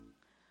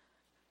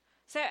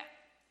So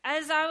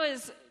as I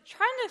was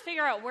trying to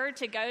figure out where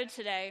to go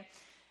today,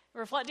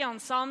 reflecting on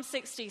Psalm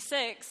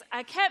 66,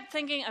 I kept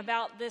thinking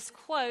about this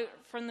quote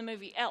from the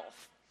movie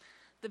Elf.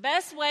 The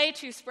best way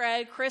to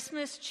spread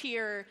Christmas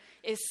cheer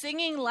is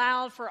singing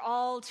loud for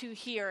all to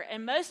hear.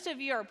 And most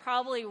of you are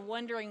probably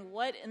wondering,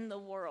 what in the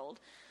world?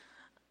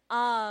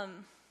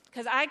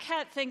 Because I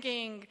kept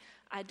thinking,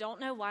 I don't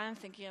know why I'm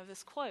thinking of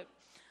this quote.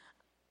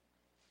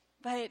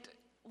 But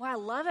what I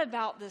love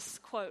about this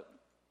quote,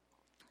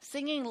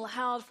 singing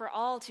loud for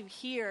all to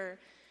hear,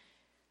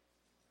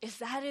 is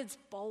that it's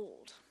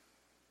bold.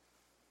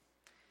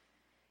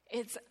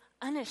 It's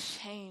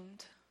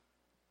unashamed.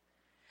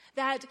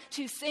 That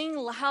to sing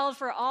loud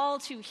for all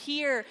to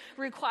hear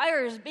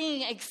requires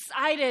being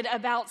excited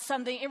about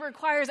something. It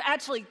requires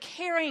actually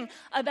caring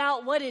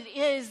about what it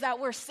is that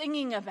we're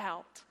singing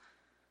about.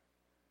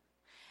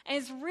 And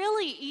it's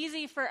really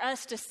easy for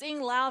us to sing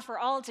loud for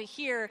all to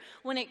hear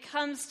when it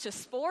comes to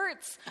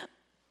sports,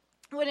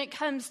 when it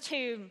comes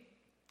to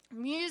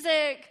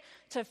music,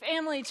 to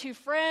family, to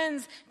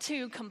friends,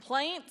 to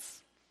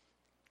complaints.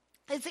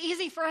 It's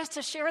easy for us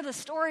to share the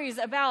stories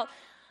about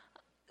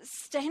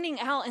standing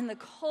out in the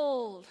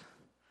cold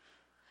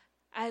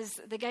as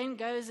the game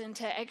goes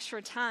into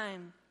extra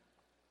time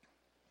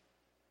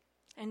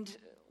and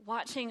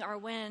watching our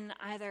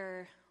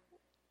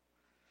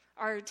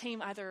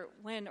team either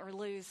win or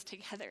lose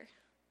together.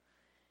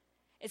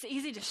 It's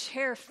easy to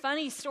share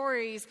funny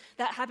stories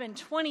that happened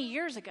 20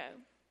 years ago.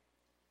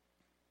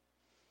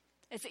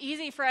 It's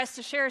easy for us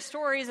to share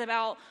stories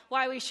about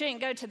why we shouldn't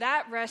go to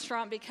that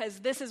restaurant because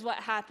this is what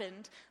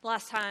happened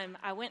last time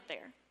I went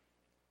there.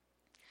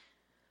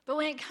 But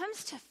when it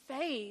comes to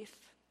faith,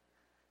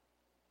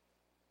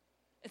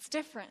 it's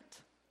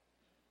different.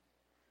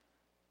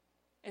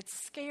 It's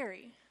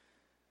scary.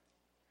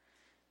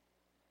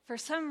 For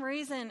some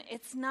reason,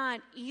 it's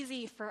not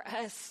easy for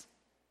us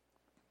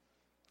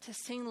to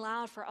sing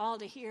loud for all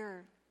to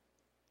hear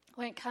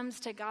when it comes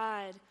to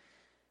God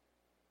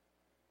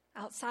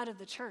outside of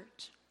the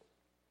church.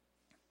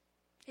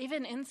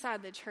 Even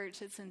inside the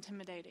church, it's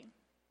intimidating.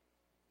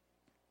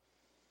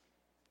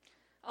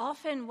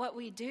 Often what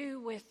we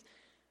do with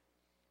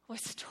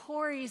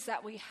stories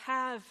that we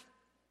have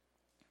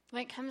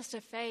when it comes to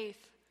faith,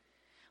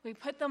 we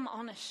put them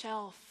on a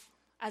shelf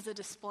as a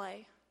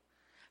display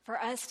for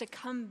us to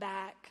come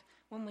back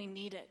when we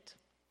need it.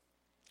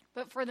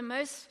 But for the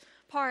most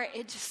part,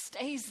 it just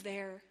stays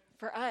there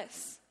for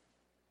us.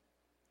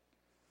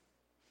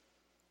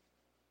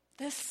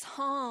 This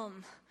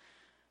Psalm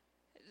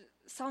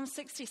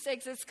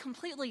 66, is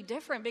completely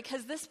different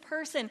because this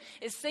person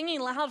is singing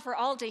loud for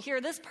all to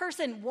hear. This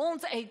person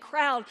wants a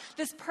crowd.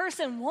 This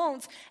person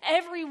wants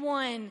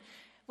everyone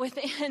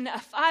within a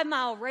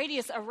 5-mile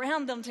radius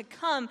around them to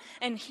come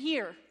and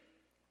hear,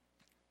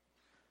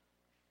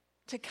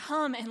 to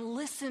come and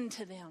listen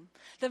to them.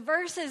 The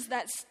verses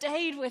that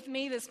stayed with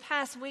me this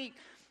past week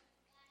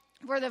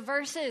were the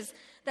verses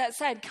that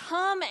said,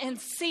 "Come and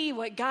see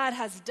what God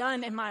has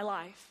done in my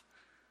life.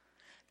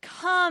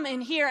 Come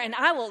and hear, and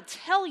I will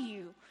tell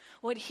you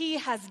what he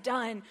has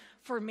done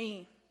for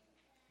me."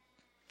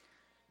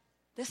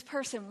 This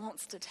person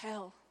wants to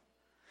tell.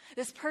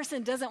 This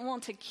person doesn't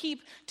want to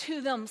keep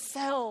to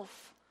themselves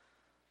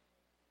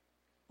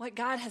what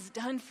God has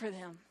done for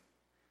them.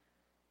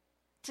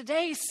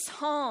 Today's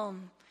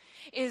psalm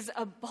is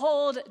a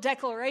bold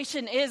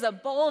declaration, is a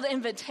bold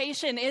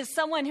invitation, is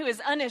someone who is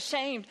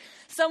unashamed,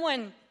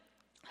 someone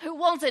who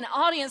wants an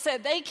audience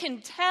that they can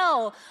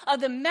tell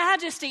of the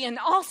majesty and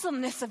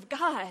awesomeness of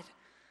God.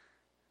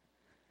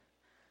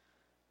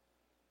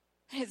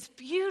 It's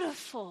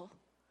beautiful.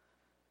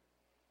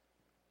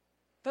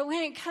 But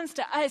when it comes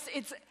to us,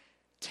 it's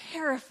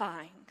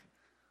terrifying.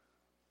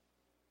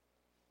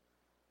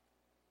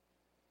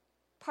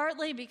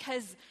 Partly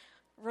because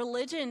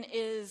religion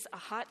is a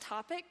hot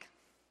topic.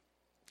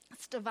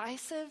 It's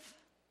divisive.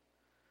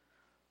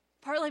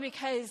 Partly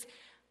because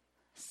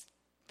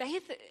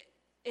faith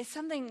is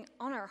something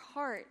on our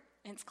heart,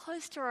 and it's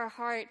close to our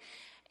heart,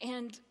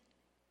 and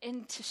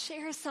to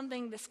share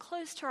something that's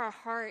close to our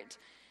heart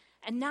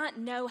and not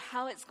know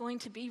how it's going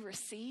to be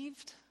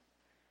received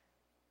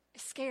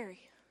is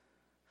scary.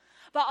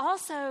 But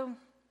also,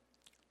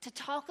 to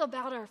talk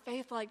about our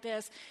faith like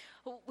this,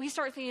 we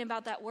start thinking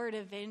about that word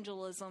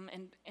evangelism,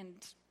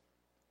 and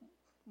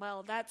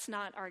well, that's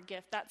not our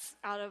gift. That's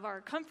out of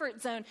our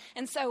comfort zone,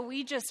 and so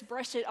we just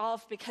brush it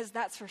off because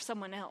that's for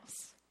someone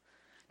else.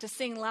 To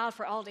sing loud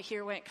for all to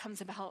hear when it comes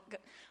to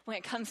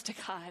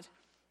God.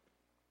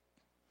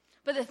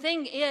 But the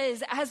thing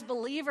is, as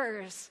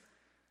believers,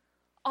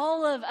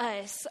 all of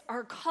us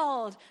are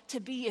called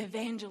to be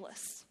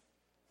evangelists.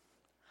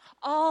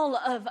 All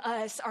of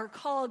us are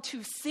called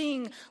to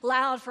sing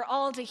loud for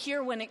all to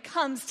hear when it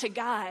comes to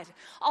God.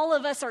 All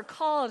of us are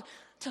called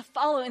to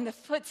follow in the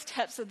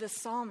footsteps of this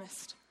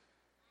psalmist.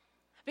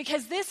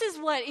 Because this is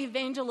what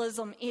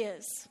evangelism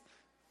is.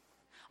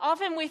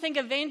 Often we think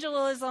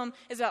evangelism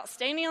is about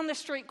standing on the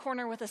street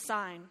corner with a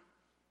sign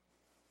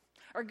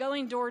or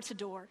going door to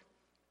door.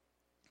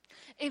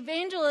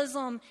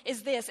 Evangelism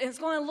is this, and it's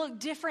going to look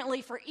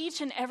differently for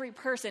each and every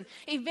person.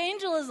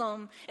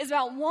 Evangelism is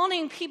about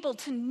wanting people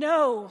to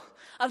know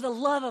of the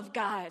love of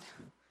God.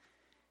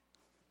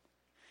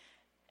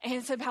 And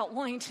it's about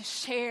wanting to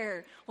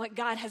share what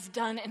God has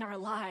done in our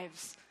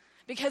lives.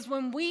 Because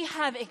when we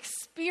have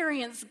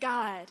experienced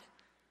God,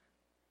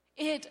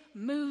 it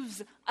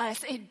moves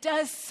us. It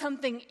does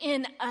something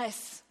in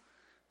us.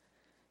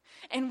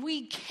 And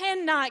we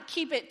cannot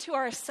keep it to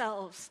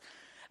ourselves.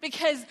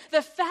 Because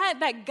the fact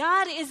that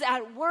God is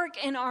at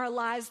work in our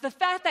lives, the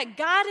fact that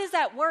God is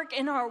at work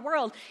in our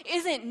world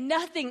isn't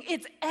nothing,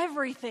 it's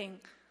everything.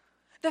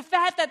 The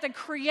fact that the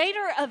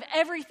creator of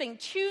everything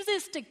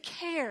chooses to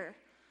care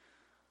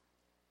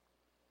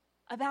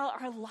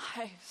about our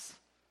lives.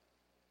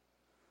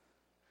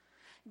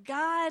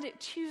 God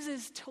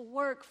chooses to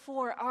work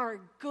for our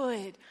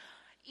good.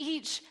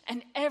 Each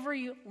and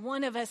every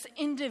one of us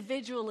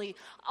individually,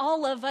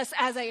 all of us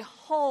as a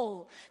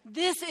whole.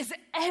 This is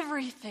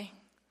everything.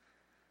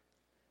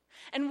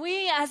 And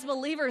we as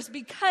believers,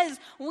 because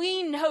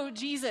we know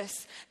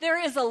Jesus,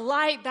 there is a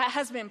light that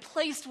has been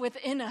placed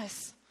within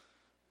us.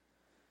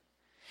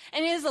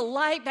 And it is a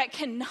light that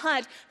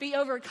cannot be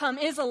overcome.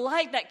 It is a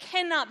light that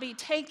cannot be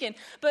taken.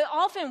 But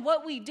often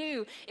what we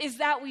do is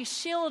that we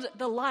shield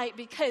the light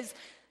because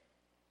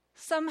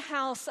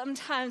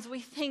sometimes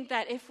we think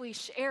that if we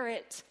share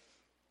it,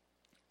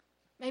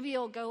 maybe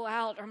it'll go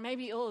out or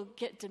maybe it'll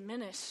get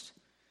diminished.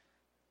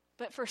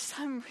 But for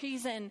some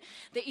reason,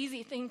 the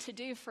easy thing to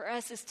do for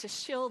us is to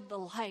shield the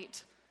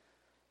light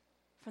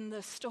from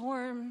the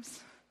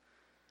storms,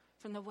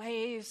 from the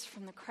waves,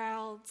 from the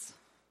crowds.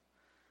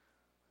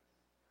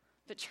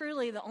 But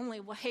truly, the only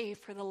way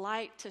for the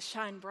light to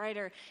shine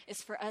brighter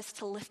is for us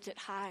to lift it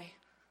high.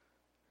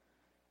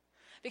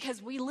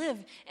 Because we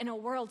live in a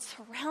world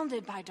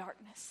surrounded by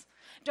darkness.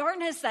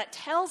 Darkness that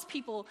tells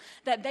people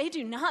that they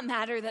do not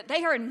matter, that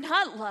they are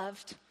not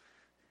loved.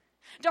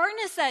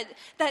 Darkness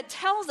that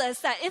tells us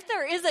that if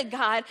there is a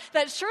God,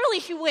 that surely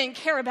he wouldn't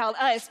care about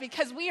us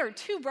because we are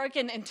too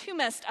broken and too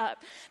messed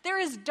up. There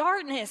is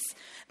darkness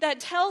that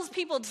tells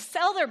people to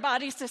sell their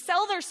bodies, to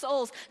sell their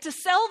souls, to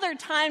sell their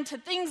time to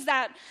things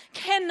that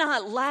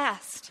cannot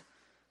last.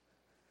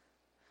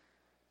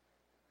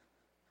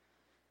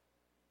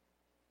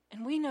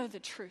 And we know the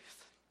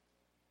truth.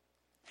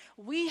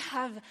 We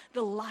have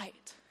the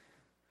light.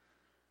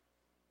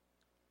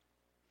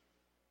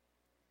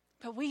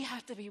 But we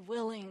have to be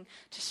willing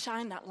to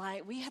shine that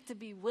light. We have to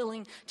be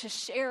willing to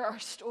share our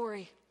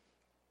story.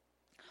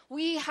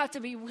 We have to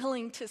be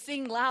willing to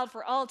sing loud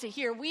for all to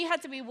hear. We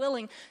have to be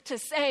willing to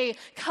say,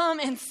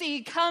 come and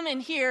see, come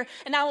and hear,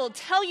 and I will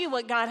tell you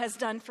what God has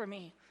done for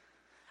me.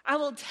 I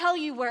will tell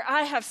you where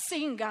I have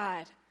seen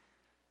God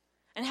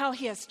and how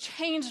he has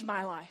changed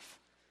my life.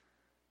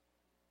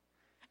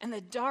 And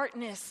the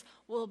darkness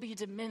will be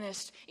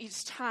diminished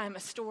each time a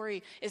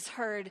story is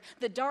heard.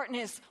 The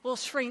darkness will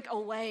shrink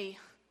away.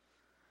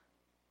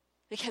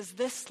 Because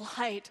this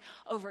light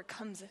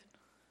overcomes it.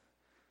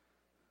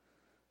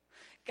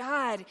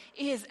 God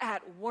is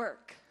at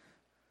work.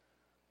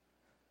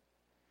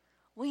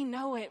 We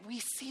know it. We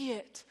see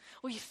it.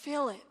 We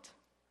feel it.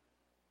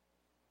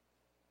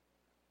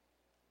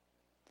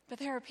 But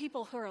there are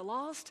people who are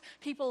lost,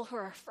 people who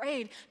are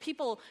afraid,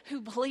 people who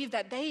believe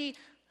that they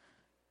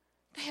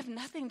have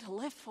nothing to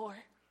live for.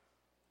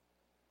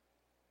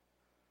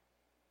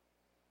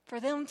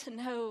 For them to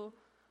know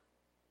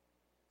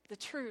the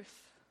truth,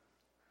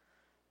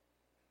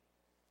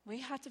 we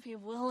have to be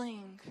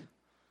willing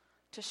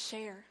to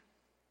share.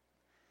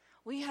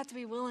 We have to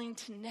be willing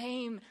to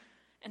name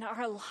in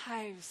our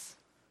lives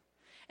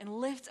and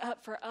lift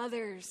up for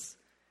others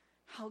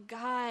how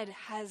God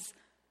has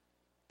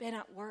been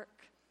at work.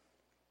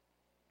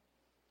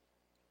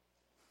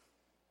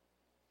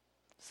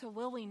 So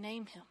will we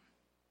name him?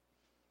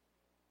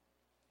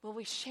 Will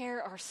we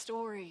share our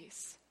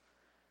stories?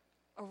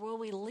 Or will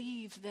we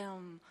leave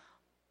them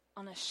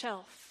on a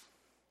shelf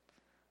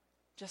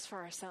just for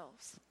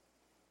ourselves?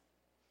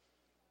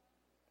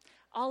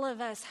 All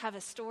of us have a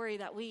story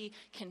that we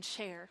can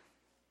share.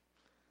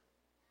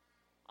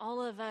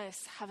 All of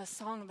us have a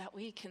song that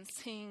we can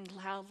sing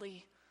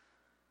loudly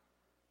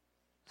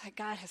that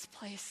God has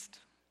placed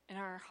in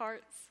our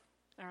hearts,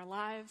 in our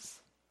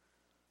lives.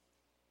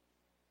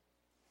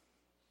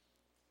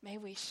 May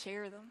we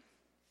share them.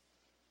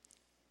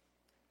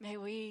 May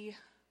we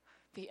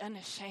be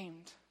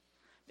unashamed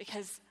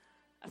because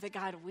of the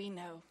God we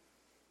know.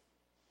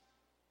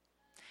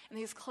 In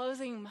these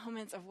closing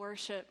moments of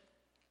worship,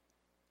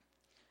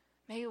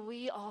 may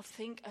we all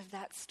think of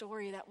that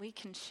story that we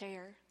can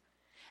share.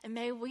 And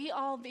may we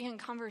all be in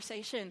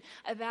conversation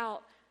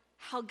about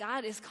how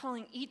God is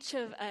calling each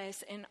of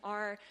us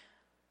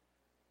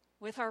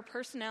with our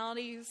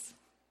personalities,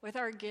 with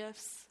our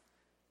gifts,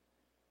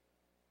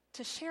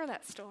 to share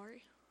that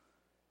story.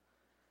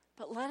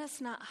 But let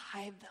us not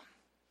hide them.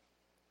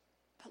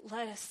 But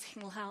let us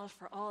sing loud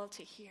for all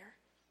to hear.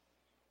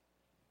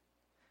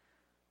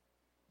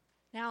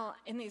 Now,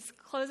 in these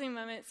closing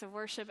moments of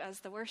worship, as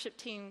the worship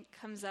team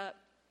comes up,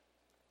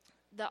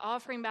 the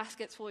offering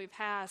baskets will be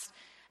passed,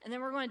 And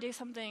then we're going to do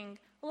something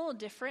a little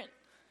different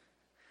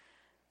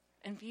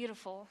and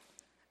beautiful.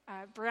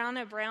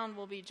 Brianna Brown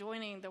will be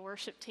joining the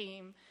worship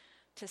team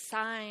to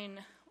sign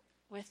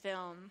with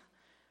them,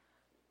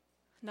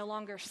 No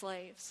Longer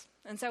Slaves.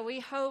 And so we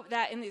hope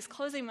that in these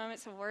closing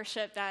moments of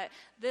worship that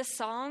this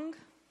song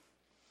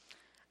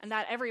and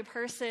that every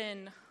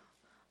person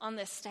on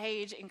this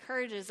stage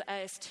encourages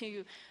us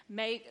to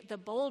make the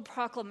bold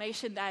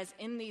proclamation that is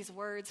in these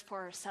words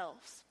for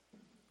ourselves.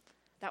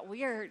 That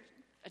we are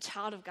a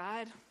child of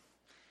God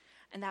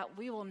and that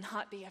we will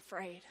not be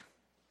afraid.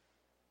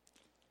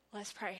 Let's pray.